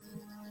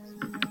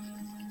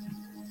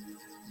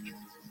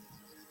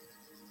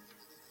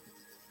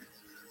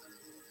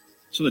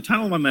So the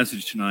title of my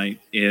message tonight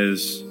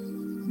is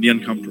The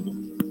Uncomfortable.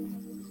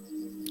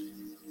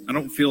 I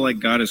don't feel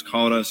like God has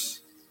called us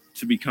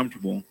to be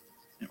comfortable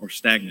or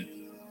stagnant.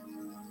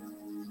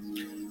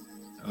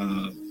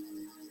 I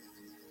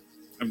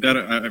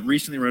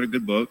recently read a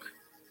good book,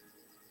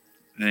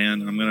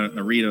 and I'm going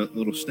to read a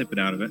little snippet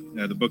out of it.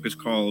 The book is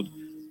called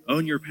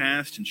Own Your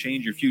Past and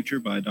Change Your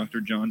Future by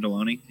Dr. John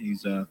Deloney.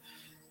 He's a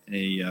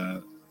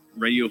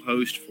radio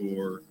host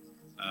for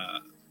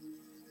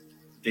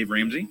Dave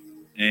Ramsey,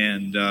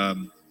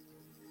 and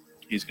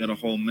he's got a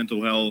whole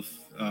mental health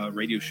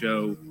radio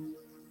show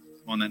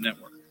on that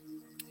network.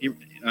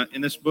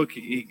 In this book,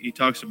 he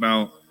talks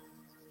about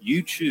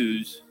you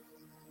choose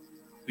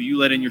who you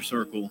let in your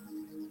circle,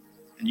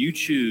 and you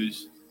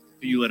choose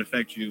who you let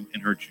affect you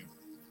and hurt you.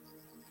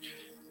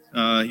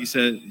 He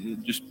said,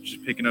 just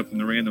picking up in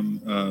the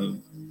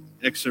random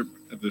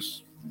excerpt of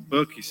this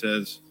book, he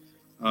says,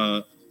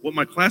 what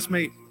my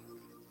classmate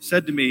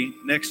said to me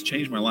next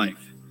changed my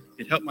life.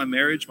 It helped my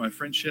marriage, my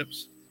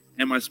friendships,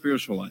 and my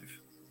spiritual life.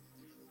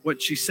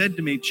 What she said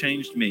to me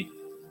changed me.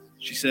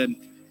 She said,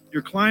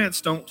 your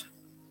clients don't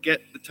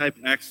get the type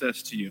of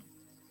access to you.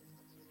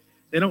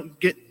 They don't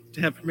get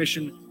to have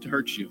permission to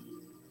hurt you.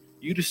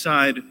 You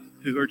decide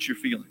who hurts your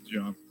feelings,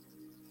 John.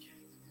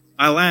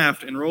 I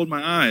laughed and rolled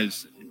my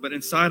eyes, but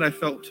inside I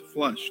felt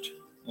flushed,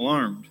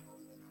 alarmed.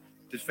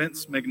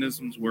 Defense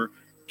mechanisms were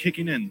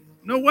kicking in.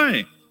 No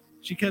way.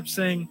 She kept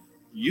saying,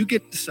 you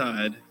get to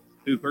decide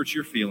who hurts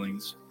your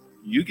feelings.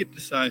 You get to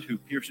decide who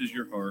pierces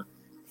your heart,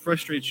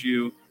 frustrates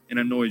you, and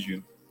annoys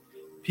you.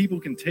 People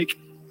can take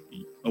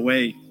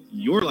away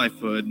your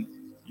livelihood,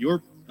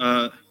 your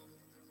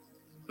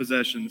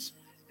possessions,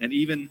 and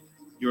even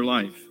your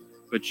life.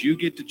 But you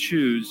get to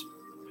choose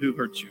who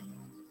hurts you,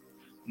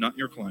 not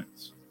your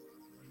clients.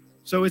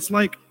 So it's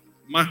like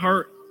my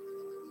heart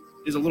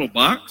is a little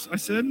box, I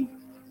said,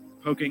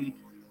 poking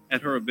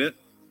at her a bit.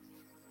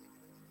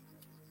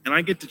 And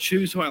I get to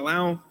choose who I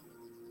allow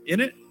in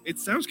it? It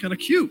sounds kind of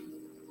cute.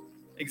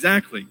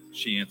 Exactly,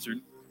 she answered,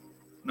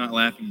 not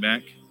laughing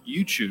back.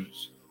 You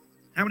choose.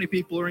 How many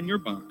people are in your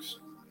box?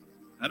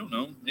 I don't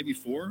know, maybe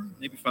 4,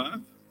 maybe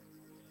 5.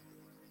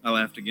 I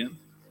laughed again.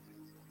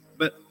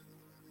 But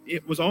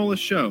it was all a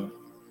show.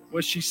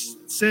 What she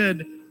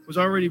said was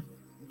already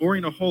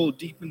boring a hole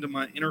deep into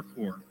my inner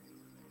core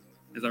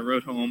as I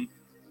rode home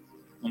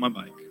on my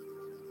bike.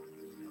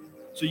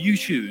 So you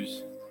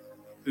choose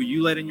who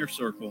you let in your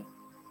circle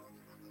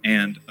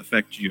and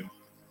affect you.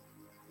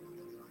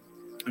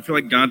 I feel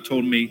like God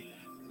told me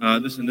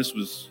this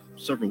was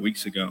several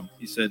weeks ago.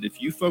 He said,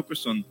 if you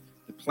focus on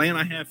the plan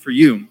I have for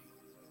you,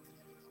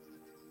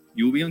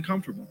 you will be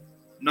uncomfortable,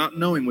 not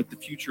knowing what the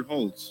future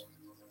holds.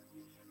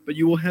 But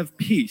you will have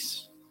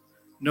peace,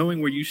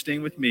 knowing where you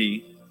stand with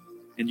me,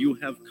 and you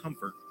will have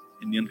comfort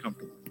in the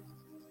uncomfortable.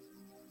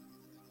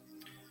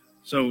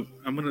 So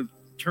I'm going to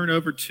turn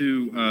over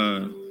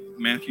to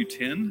Matthew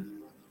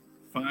 10,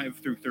 5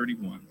 through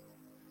 31.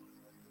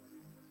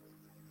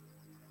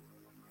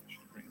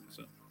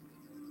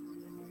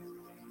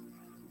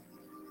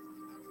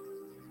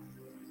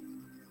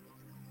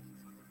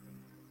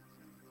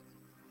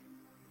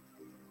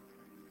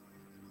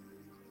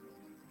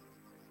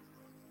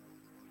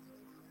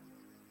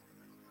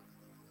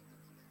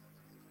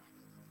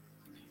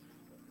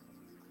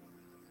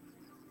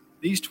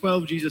 These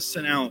 12 Jesus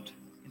sent out,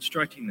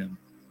 instructing them,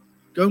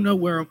 go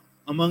nowhere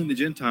among the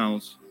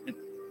Gentiles,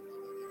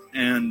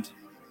 and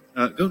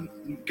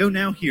go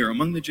now here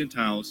among the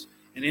Gentiles,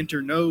 and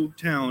enter no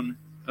town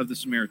of the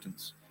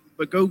Samaritans,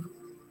 but go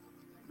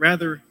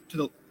rather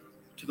to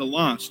the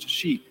lost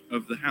sheep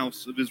of the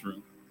house of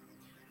Israel,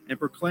 and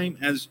proclaim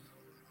as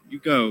you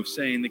go,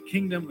 saying, the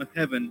kingdom of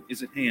heaven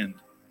is at hand.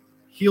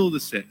 Heal the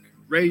sick,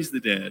 raise the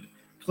dead,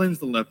 cleanse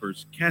the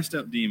lepers, cast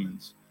out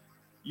demons.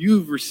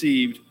 You've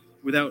received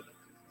without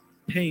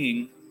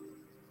paying,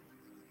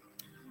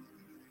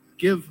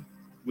 give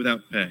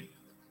without pay.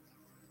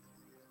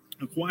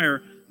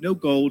 Acquire no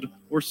gold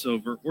or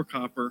silver or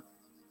copper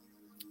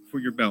for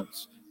your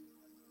belts,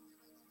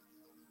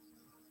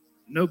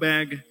 no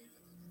bag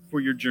for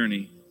your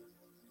journey,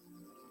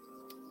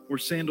 or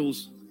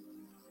sandals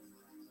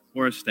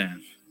or a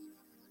staff.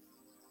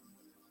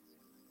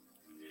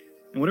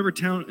 And whatever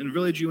town and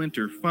village you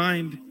enter,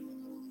 find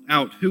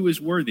out who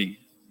is worthy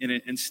in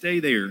it and stay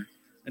there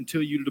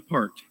until you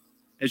depart.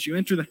 As you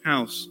enter the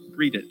house,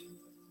 greet it.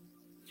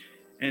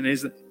 And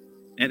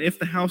if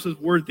the house is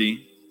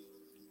worthy,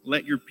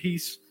 let your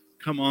peace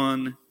come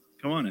on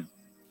it.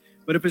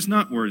 But if it's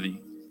not worthy,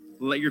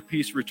 let your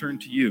peace return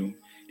to you.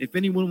 If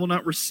anyone will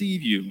not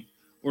receive you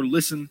or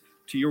listen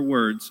to your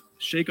words,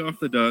 shake off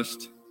the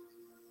dust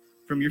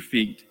from your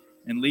feet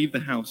and leave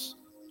the house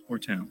or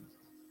town.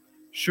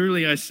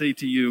 Surely I say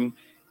to you,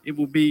 it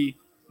will be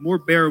more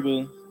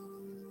bearable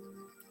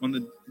on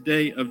the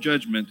day of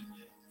judgment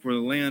for the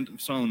land of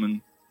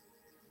Solomon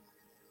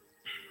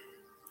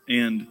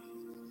and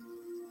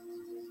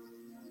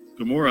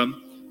Gomorrah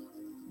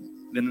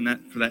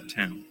than for that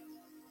town.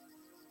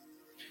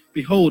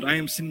 Behold, I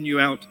am sending you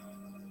out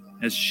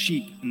as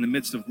sheep in the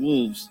midst of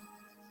wolves.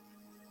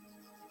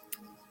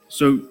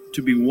 So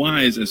to be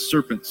wise as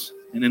serpents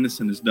and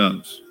innocent as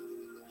doves.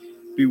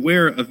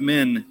 Beware of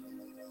men,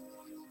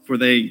 for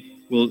they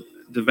will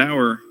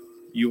devour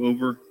you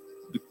over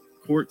the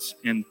courts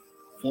and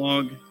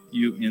flog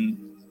you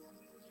in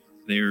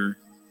their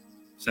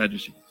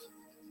Sadducees.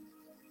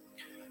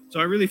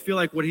 So I really feel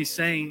like what he's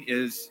saying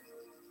is,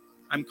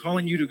 I'm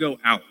calling you to go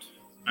out.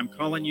 I'm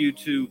calling you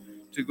to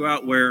go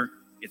out where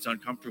it's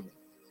uncomfortable.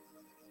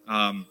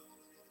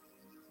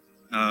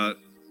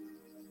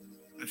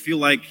 I feel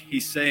like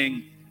he's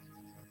saying,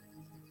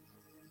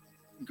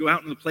 go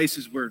out in the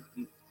places where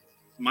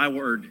my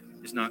word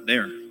is not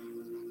there,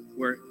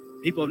 where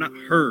people have not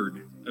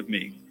heard of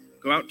me.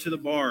 Go out to the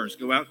bars,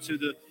 go out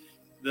to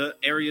the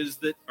areas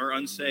that are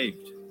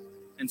unsaved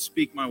and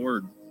speak my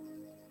word,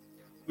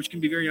 which can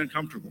be very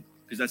uncomfortable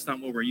because that's not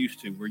what we're used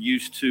to. We're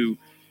used to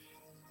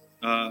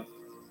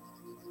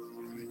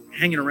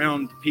hanging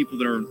around people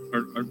that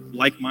are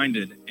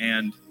like-minded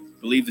and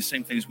believe the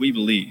same things we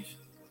believe.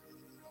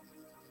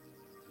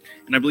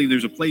 And I believe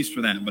there's a place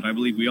for that, but I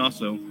believe we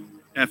also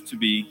have to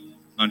be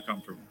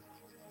uncomfortable.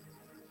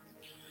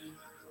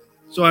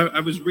 So I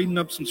was reading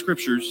up some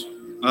scriptures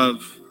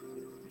of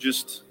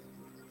just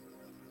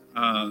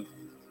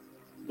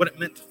what it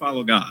meant to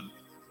follow God.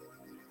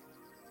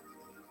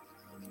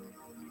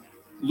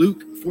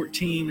 Luke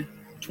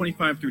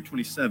 14:25 through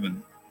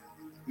 27.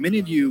 Many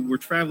of you were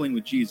traveling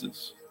with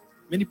Jesus.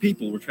 Many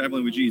people were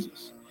traveling with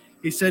Jesus.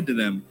 He said to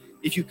them,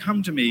 if you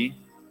come to me,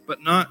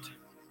 but not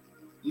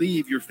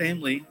leave your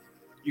family,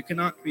 you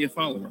cannot be a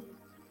follower.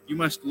 You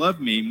must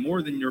love me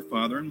more than your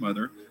father and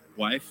mother,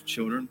 wife,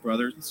 children,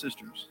 brothers, and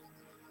sisters,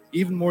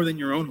 even more than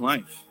your own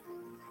life.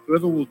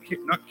 Whoever will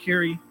not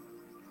carry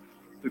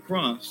the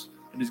cross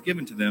that is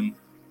given to them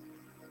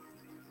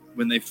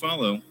when they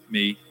follow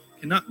me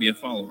cannot be a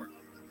follower.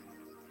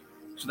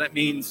 So that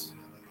means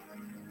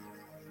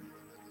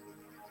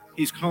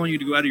he's calling you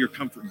to go out of your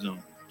comfort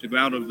zone, to go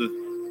out of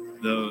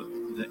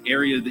the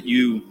area that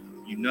you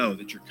know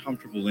that you're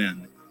comfortable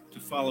in,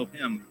 to follow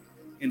him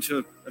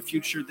into a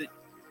future that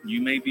you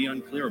may be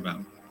unclear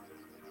about.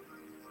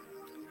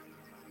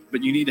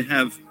 But you need to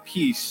have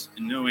peace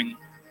in knowing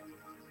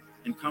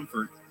and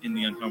comfort in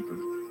the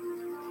uncomfortable.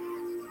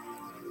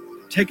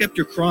 Take up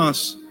your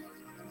cross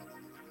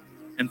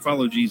and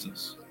follow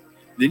Jesus.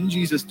 Then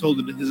Jesus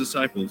told his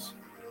disciples,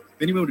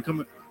 if anyone would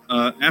come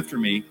after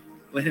me,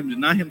 let him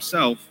deny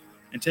himself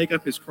and take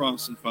up his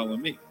cross and follow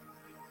me.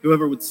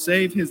 Whoever would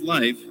save his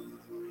life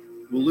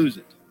will lose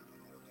it.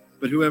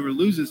 But whoever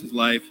loses his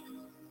life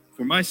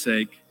for my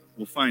sake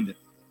will find it.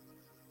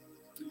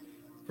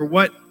 For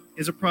what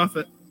is a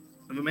profit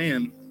of a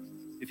man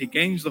if he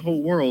gains the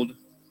whole world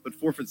but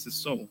forfeits his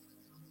soul?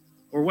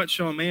 Or what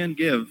shall a man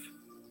give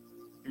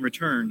in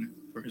return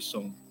for his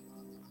soul?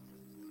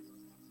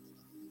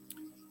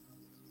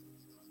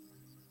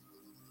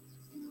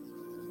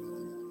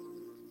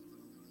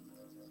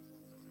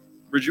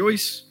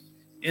 Rejoice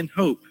in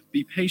hope,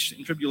 be patient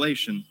in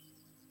tribulation,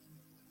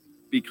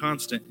 be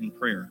constant in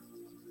prayer.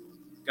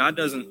 God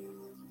doesn't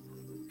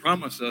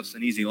promise us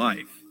an easy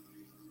life.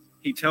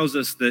 He tells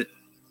us that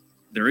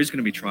there is going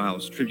to be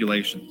trials,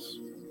 tribulations.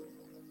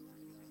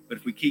 But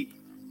if we keep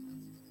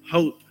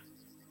hope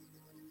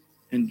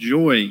and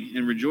joy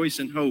and rejoice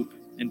in hope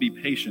and be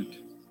patient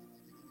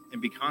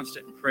and be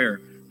constant in prayer,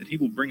 that he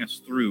will bring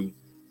us through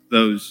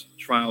those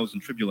trials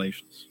and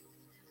tribulations.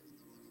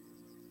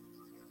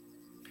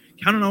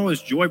 Count it all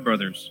as joy,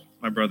 brothers,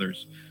 my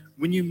brothers,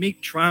 when you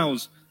meet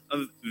trials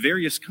of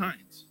various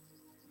kinds.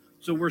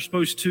 So we're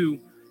supposed to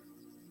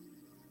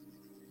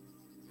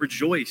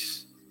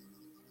rejoice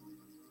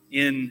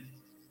in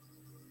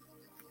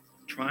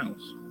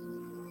trials.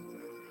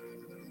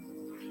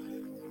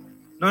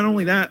 Not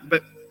only that,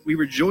 but we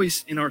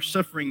rejoice in our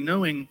suffering,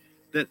 knowing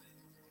that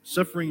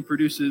suffering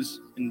produces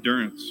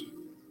endurance.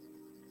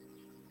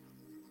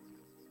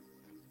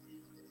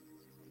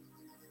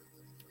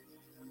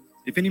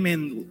 If any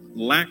man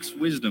lacks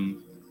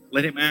wisdom,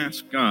 let him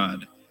ask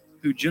God,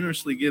 who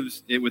generously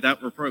gives it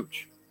without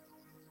reproach,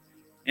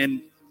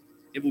 and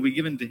it will be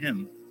given to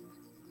him.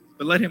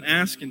 But let him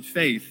ask in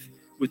faith,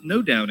 with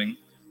no doubting,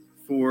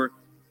 for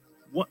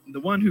the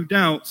one who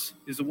doubts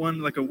is the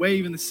one like a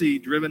wave in the sea,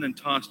 driven and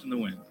tossed in the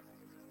wind.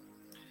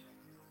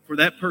 For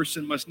that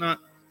person must not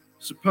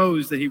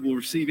suppose that he will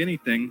receive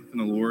anything from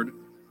the Lord,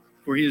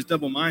 for he is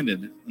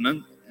double-minded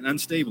and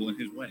unstable in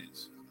his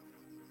ways.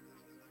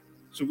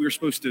 So we're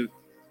supposed to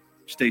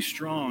stay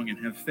strong and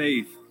have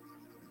faith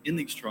in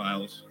these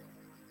trials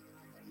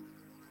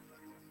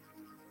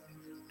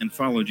and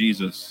follow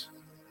Jesus,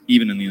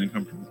 even in the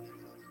uncomfortable.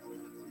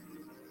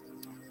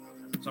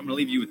 So I'm going to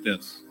leave you with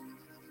this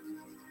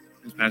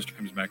as Pastor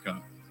comes back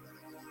up.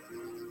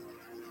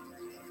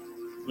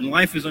 When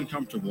life is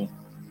uncomfortable,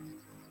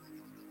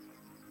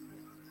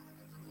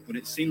 when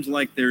it seems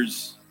like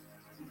there's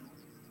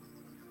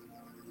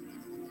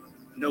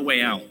no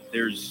way out,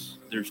 there's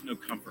no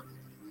comfort,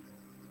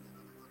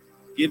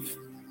 give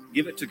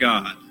it to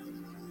God.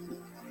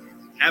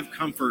 Have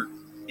comfort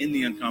in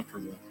the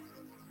uncomfortable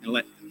and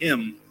let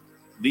him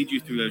lead you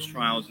through those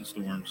trials and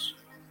storms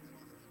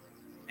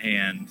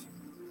And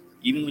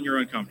even when you're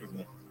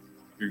uncomfortable,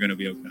 you're going to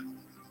be okay.